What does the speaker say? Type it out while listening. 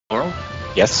World?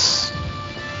 Yes.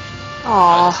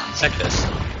 Aww. Check this.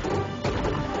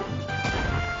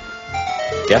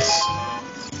 Yes.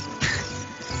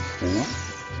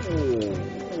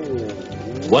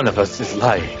 One of us is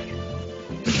lying.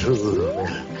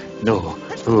 No,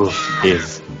 who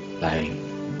is lying?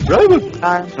 Raymond!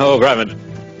 Oh, Raymond.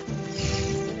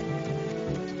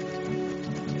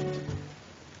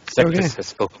 Sectus has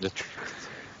spoken the truth.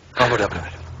 Oh, whatever.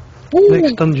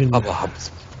 Next dungeon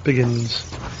begins.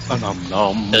 The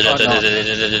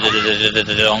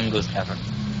Dongo's Cavern.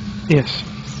 Yes.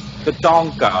 The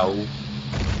Dongo.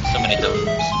 So many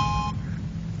domes.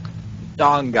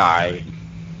 Dongai.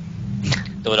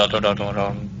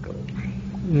 Dongo.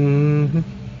 Mm-hmm.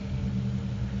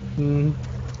 Mm.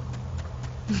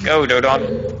 Go, Dodon.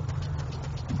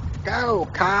 Go,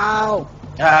 cow.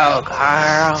 Go,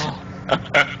 Carl.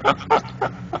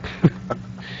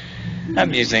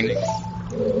 Amusing.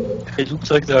 It looks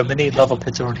like there are many lava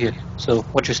pits around here. So,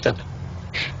 watch your step.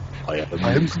 I have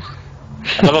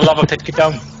Another lava pit, get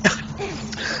down.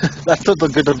 That's not a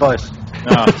good advice.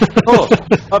 No. Oh,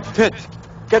 a pit.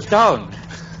 Get down.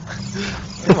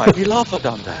 There might be lava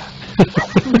down there.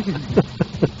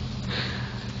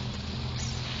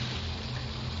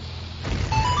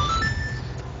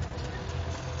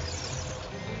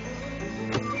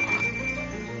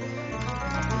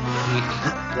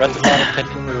 We were at the lava pit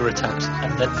when we were attacked,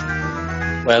 and then,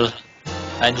 well,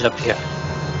 I ended up here.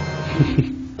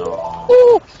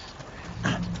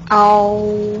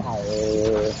 Ow.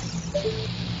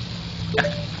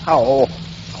 Oh.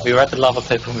 We were at the lava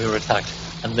pit when we were attacked,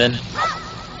 and then,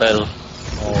 well,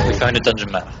 we found a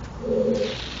dungeon map.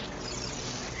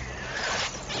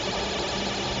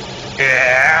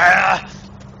 Yeah.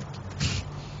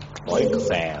 Link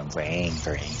sounds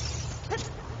angry.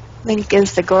 Link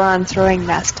is the Goron throwing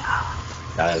master.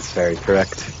 That is very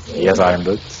correct. He has iron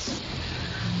boots.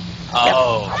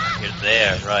 Oh, you're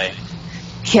there, right.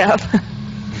 Yep.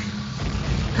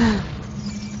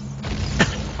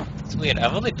 It's weird.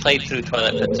 I've only played through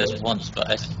Twilight Princess once,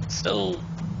 but I still...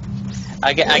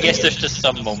 I guess there's just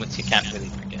some moments you can't really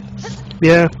forget.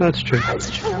 Yeah, that's true. I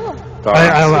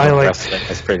like- wrestling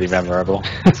is pretty memorable.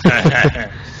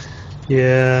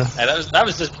 Yeah. And that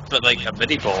was just but like a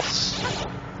mini boss,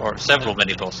 or several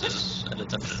mini bosses in a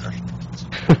dungeon, or something,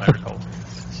 if I recall.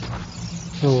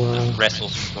 Oh, wow.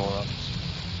 Wrestles with Goron.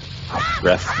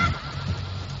 Wrestling.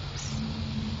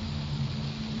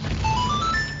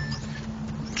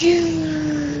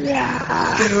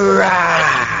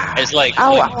 It's like,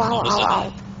 Ow, like ow, all of a ow, sudden,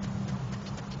 ow.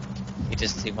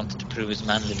 he wanted to prove his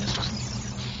manliness or something.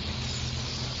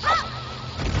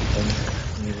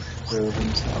 He needed to prove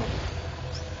himself.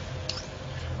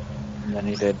 And then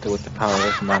he did with the power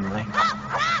of memory.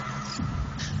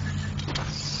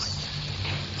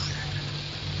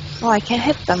 Oh, I can't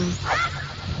hit them.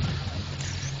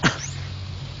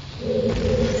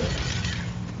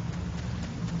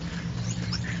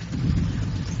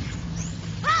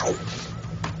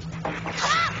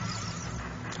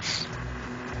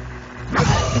 I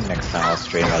think next time I'll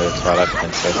stream other Twilight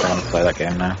Princess. I want to play that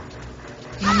game now.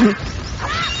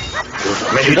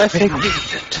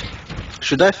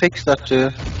 Should I fix that too?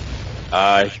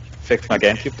 I fixed my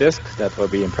GameCube disc. That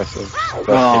would be impressive. But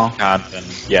Oh. if you can't, then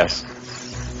yes.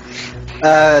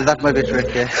 That might be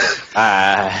tricky.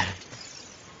 Ah.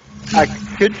 I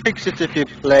could fix it if you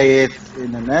play it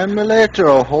in an emulator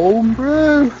or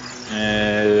homebrew.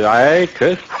 I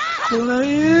could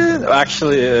play it.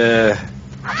 Actually,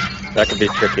 that could be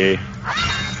tricky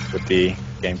with the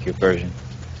GameCube version.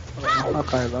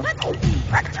 Okay then.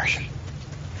 Racket version.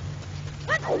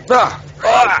 Ah!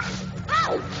 Ah!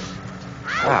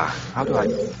 Ah! How do I?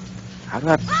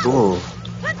 Ooh.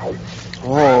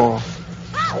 Oh.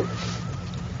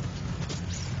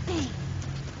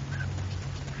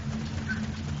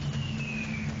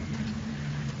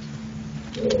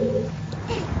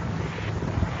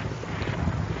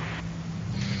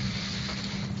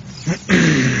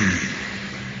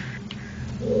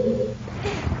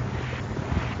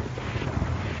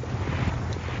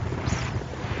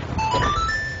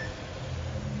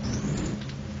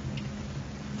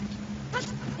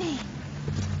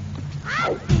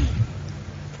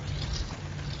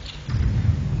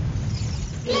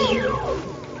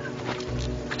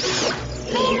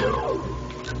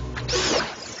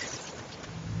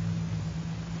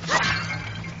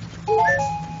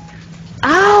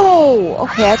 Ow!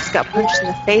 Okay, I just got punched in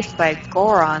the face by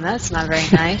Goron. That's not very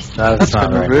nice. That's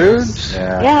not kinda very rude. nice.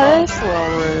 Yeah. Yeah, that's a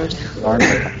little rude.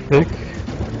 Nick?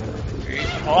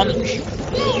 Punch!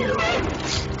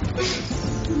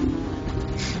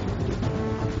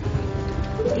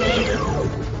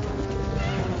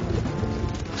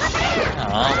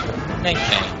 Name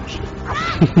change.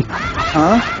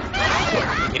 Huh?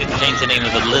 You didn't change the name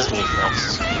of the Lizzle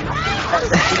boss.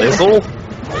 Lizzle?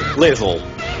 Lizzle.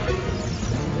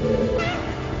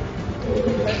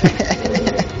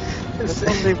 There's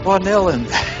only one island.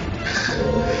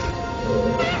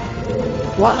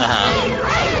 What?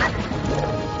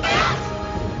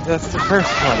 That's the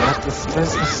first one. That's this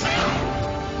business.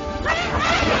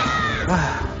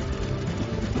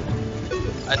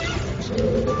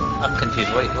 I'm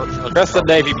confused. Wait, what? Press the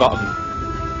navy button.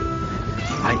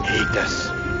 I hate this.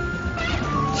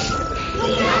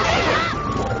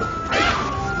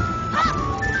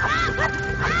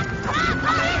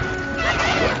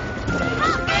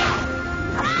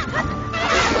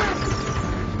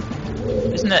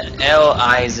 Isn't it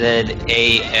Lizalfos?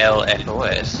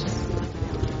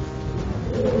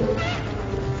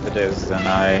 It is, and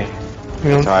I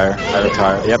Yeah. retire. I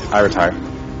retire. Yep, I retire.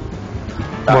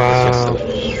 That was just Wow.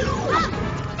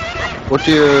 What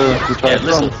do you Yeah, retire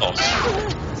Lizzle from? boss.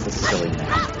 a silly name.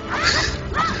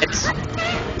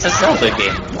 It's a Zelda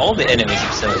game. All the enemies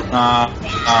are silly.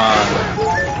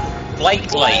 Like.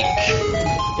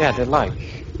 Yeah, they like.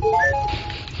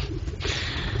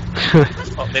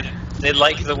 Oh, they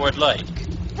like the word like.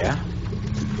 Yeah.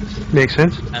 Makes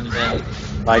sense. And then...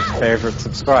 Like, favorite,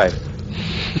 subscribe.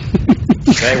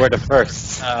 They were the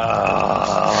first.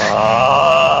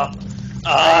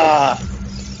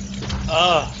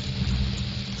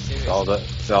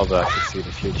 Zelda could see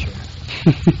the future.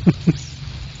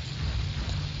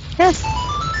 Yes.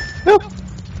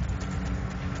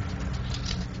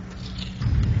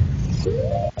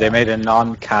 They made a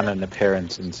non-canon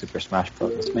appearance in Super Smash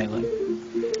Bros. Melee.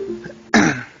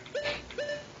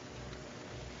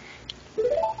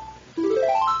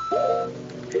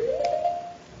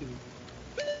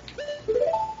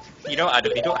 You know,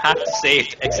 Adam, you don't have to save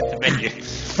to exit the menu.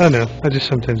 I know. I just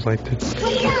sometimes like to.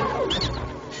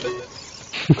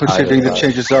 Considering the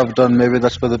changes I've done, maybe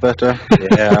that's for the better.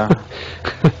 Yeah.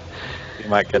 You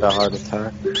might get a heart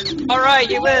attack. Alright,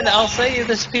 you win. I'll sell you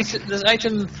this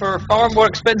item for far more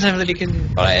expensive than you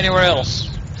can buy anywhere else.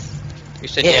 You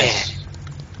said yes.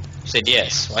 You said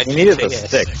yes. Why You did needed say the yes?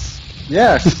 sticks.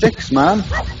 Yeah, sticks, man.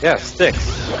 Yeah,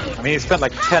 sticks. I mean, you spent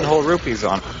like 10 whole rupees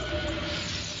on it.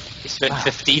 You spent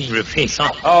 15 rupees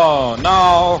on. Oh,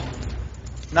 no!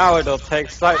 Now it'll take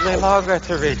slightly longer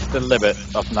to reach the limit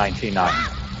of 99.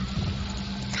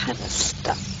 Kind of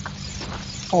stuck.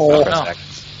 Oh, Press no. X.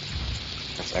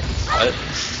 Press X.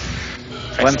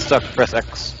 Press When stuck, press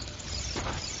X.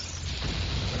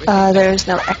 There's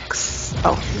no X.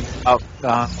 Oh. Oh,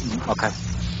 okay.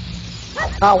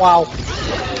 oh wow.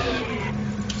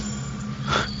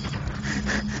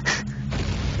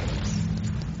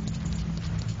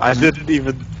 I didn't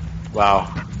even... Wow.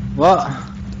 What?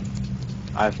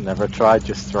 I've never tried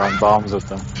just throwing bombs at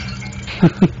them.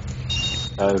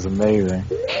 That is amazing.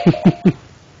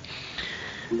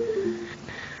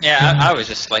 Yeah, I was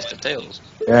just sliced of tails.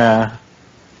 Yeah.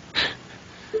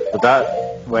 But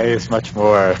that way is much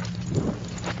more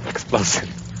explosive.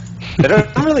 They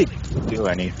don't really do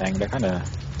anything. They're kind of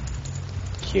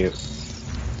cute.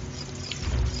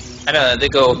 I don't know, they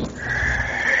go...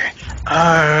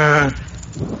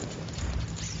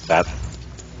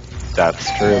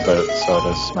 That's true, but so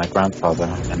does my grandfather,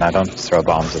 and I don't throw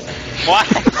bombs at him. What?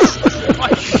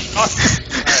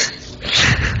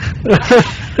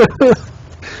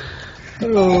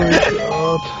 Oh my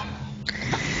god.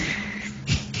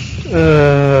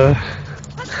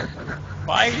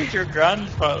 Why would your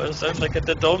grandfather sound like a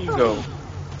Dodongo?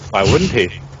 Why wouldn't he?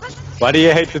 Why do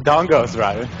you hate the dongos,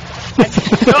 Ryan?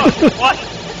 No, what?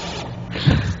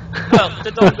 Well,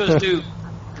 the Dodongos do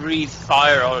breathe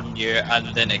fire on you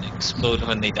and then explode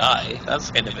when they die.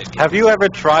 That's kind of a... Have you ever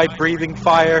tried breathing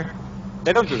fire?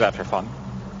 They don't do that for fun.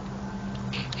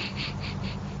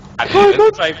 Have you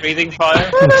ever tried breathing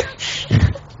fire?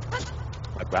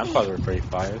 My grandfather would breathe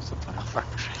fire sometimes.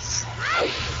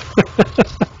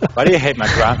 Why do you hate my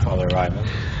grandfather, Ryman?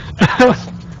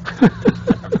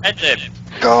 Edwin,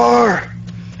 Gar!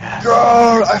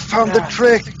 Gar! I found the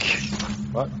trick!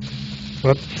 What?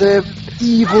 What? The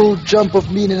evil jump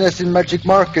of meaningless in Magic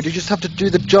Market. You just have to do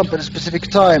the jump at a specific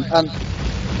time, and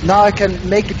now I can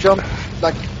make a jump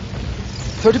like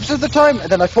 30% of the time, and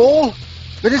then I fall.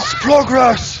 But it's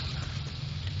progress!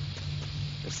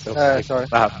 You're still playing sorry.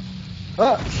 that map.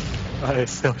 Ah, Why are you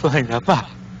still playing that map?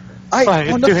 I Why are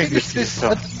you want to doing finish this this. to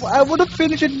yourself? I want to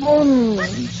finish it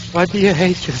once. Why do you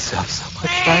hate yourself so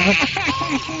much, Ryman?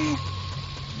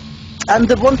 And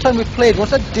the one time we played,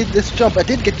 once I did this jump, I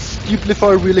did get stupidly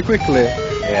far really quickly.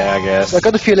 Yeah, I guess. So I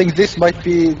got the feeling this might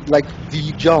be like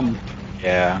the jump.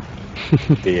 Yeah.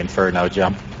 The Inferno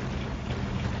jump.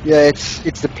 Yeah,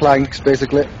 it's the planks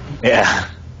basically. Yeah.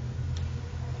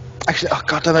 Actually, oh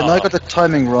god damn it! Now I got the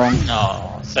timing wrong.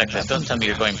 No, Sexus, don't tell me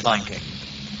you're going planking.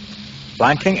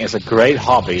 Planking is a great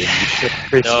hobby. And you should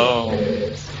appreciate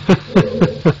it.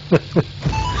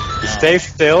 No. Stay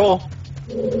still.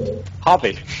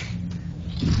 Hobby.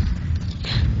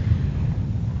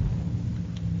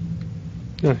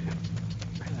 Oh,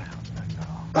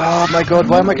 Oh my god,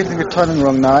 why am I getting the timing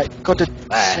wrong now? I got it.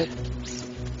 Ah.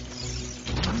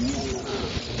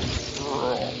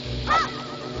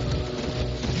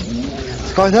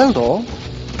 Skydeldo,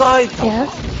 Yes.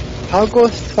 how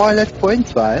goes Twilight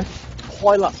Pointwise?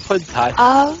 Twilight Princess.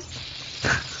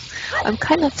 I'm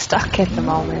kind of stuck at the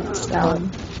moment, so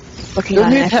I'm looking You on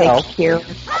need help? FAQ.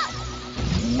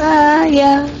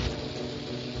 Yeah.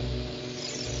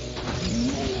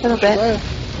 A little bit.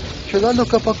 Should I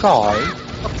look up a guy?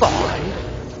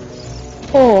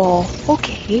 Oh,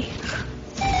 okay.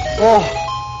 Oh,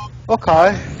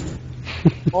 okay.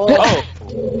 Oh.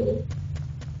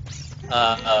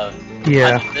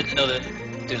 Yeah. I didn't know they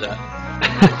could do that.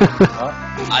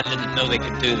 I didn't know they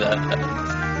could do that.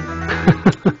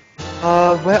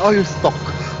 Where are you stuck?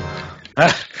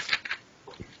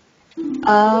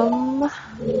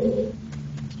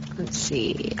 Let's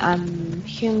see. I'm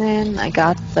human. I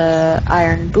got the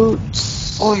iron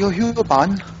boots. Oh, you're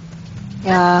human.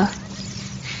 Yeah.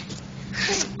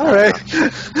 Alright.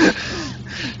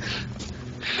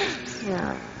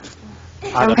 Yeah.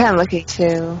 I'm kind of looking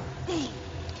too.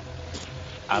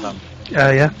 Adam,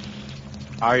 Yeah.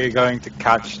 are you going to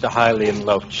catch the Hylian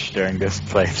Loach during this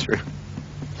playthrough?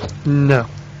 No.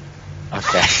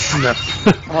 Okay. No.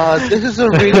 This is a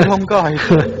really long guide.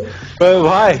 But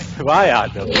why? Why,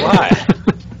 Adam? Why?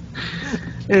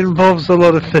 It involves a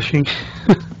lot of fishing.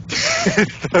 It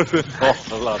does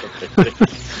involve a lot of fishing.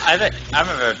 I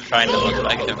remember trying to look, but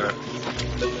I could never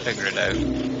figure it out.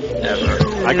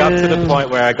 Never. I got to the point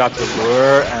where I got the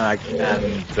lure, and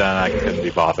then I couldn't be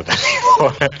bothered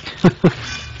anymore.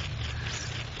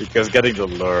 Because getting the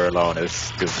lure alone is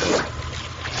stupid.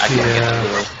 I couldn't get Yeah. the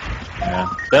lure. Yeah.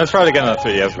 Then I tried to get on the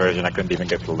 3DS version. I couldn't even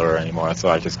get the lure anymore, so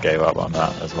I just gave up on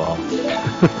that as well.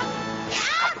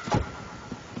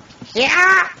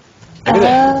 Yeah. Maybe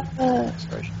this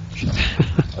version.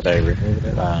 Oh, they removed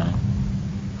it. I don't know.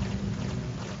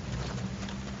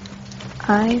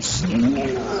 I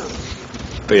see.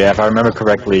 But yeah, if I remember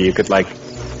correctly, you could like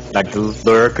the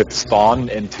lure could spawn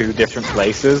in 2 different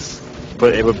places,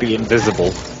 but it would be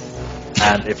invisible.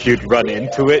 And if you'd run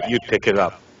into it, you'd pick it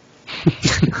up.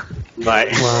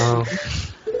 Like, Wow.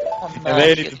 and then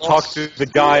you need to talk to the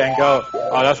guy and go,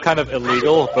 oh, that's kind of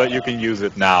illegal, but you can use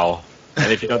it now.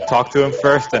 And if you don't talk to him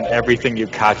first, then everything you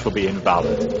catch will be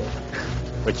invalid.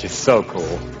 Which is so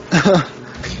cool.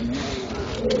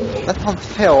 That sounds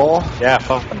fair. Yeah,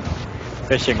 fun.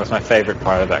 Fishing was my favorite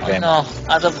part of that Oh game. no,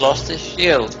 Adam lost his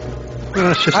shield.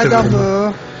 Well, it's just I a don't rumor.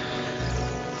 know.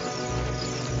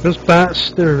 Those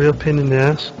bats, they're a real pain in the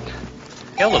ass.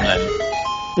 Kill him then.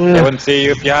 They Yeah. wouldn't see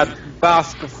you if you had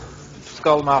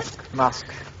skull mask.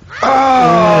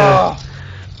 Ah!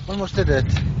 Almost did it.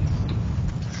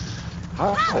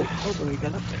 How do we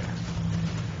get up there?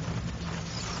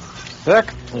 Look.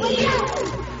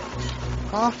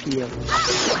 Half-heal.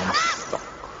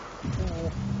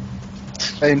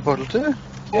 In Portal 2?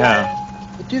 Yeah,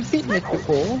 But you've beaten it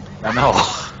before. I know.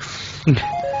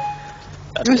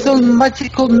 You still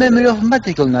magical memory of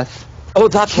magicalness. Oh,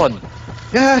 that one.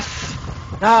 Yes!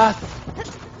 Ah.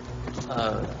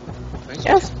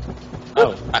 Yes.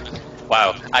 Oh,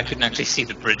 wow. I couldn't actually see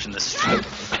the bridge in the street.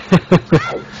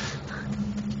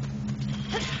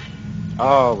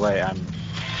 Oh wait, I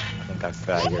think I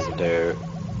figured to do.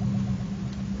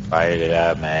 Fired it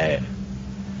out, mate.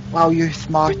 Wow, you're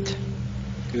smart.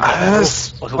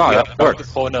 Yes. What Wow, we that have worked. the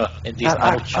corner in these That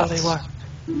narrow actually paths. worked.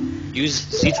 Use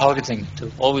Z targeting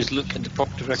to always look in the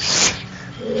proper direction.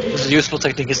 This is a useful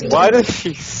technique, isn't Why it? does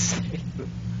she say?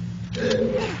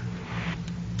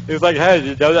 He was like, hey,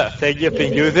 you know that thing you've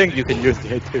been using? You can use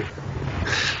it too.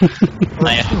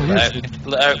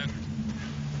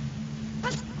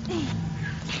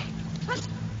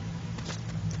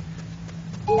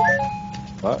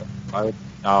 What? Why would...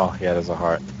 Oh, yeah, there's a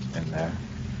heart in there.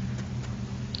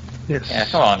 Yes. Yeah,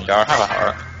 come on, Gar, have a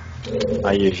heart.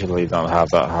 I usually don't have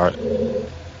that heart.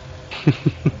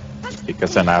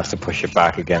 Because then I have to push it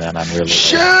back again and I'm really...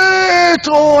 Shit!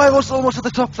 Oh, I was almost at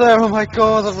the top there. Oh my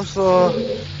god, that was so...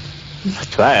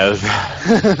 12.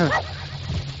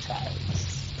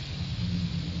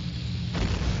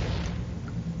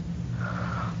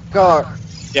 God,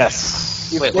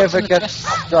 Yes. if Wait, you what's ever in the get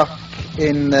chest? stuck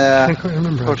in I can't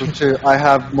remember. Portal Actually. 2, I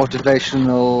have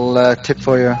motivational tip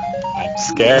for you. Thanks.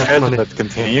 Scared, Money. but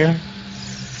continue.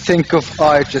 Think of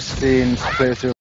I just Fiend's playthrough